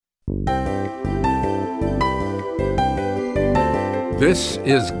This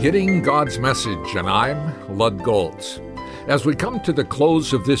is Getting God's Message, and I'm Lud Goltz. As we come to the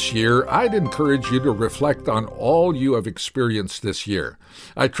close of this year, I'd encourage you to reflect on all you have experienced this year.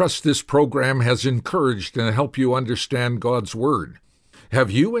 I trust this program has encouraged and helped you understand God's Word. Have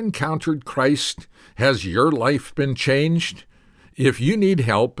you encountered Christ? Has your life been changed? If you need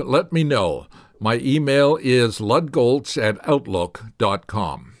help, let me know. My email is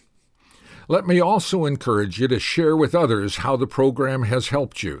ludgoltz@outlook.com. Let me also encourage you to share with others how the program has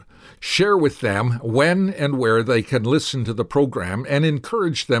helped you. Share with them when and where they can listen to the program, and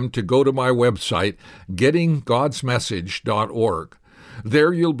encourage them to go to my website, gettinggodsmessage.org.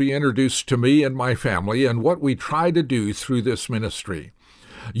 There you'll be introduced to me and my family and what we try to do through this ministry.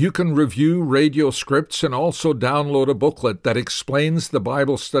 You can review radio scripts and also download a booklet that explains the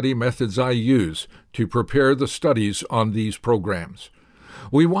Bible study methods I use to prepare the studies on these programs.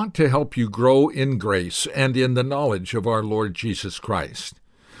 We want to help you grow in grace and in the knowledge of our Lord Jesus Christ.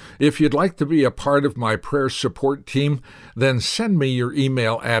 If you'd like to be a part of my prayer support team, then send me your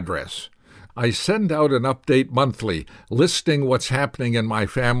email address. I send out an update monthly listing what's happening in my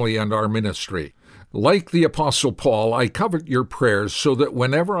family and our ministry. Like the Apostle Paul, I covet your prayers so that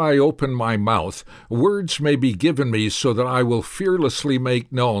whenever I open my mouth, words may be given me so that I will fearlessly make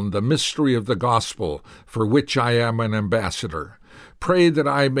known the mystery of the gospel for which I am an ambassador. Pray that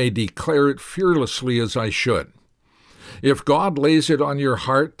I may declare it fearlessly as I should. If God lays it on your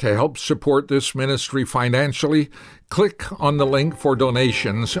heart to help support this ministry financially, click on the link for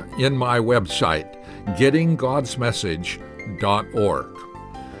donations in my website, gettinggodsmessage.org.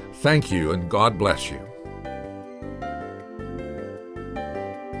 Thank you, and God bless you.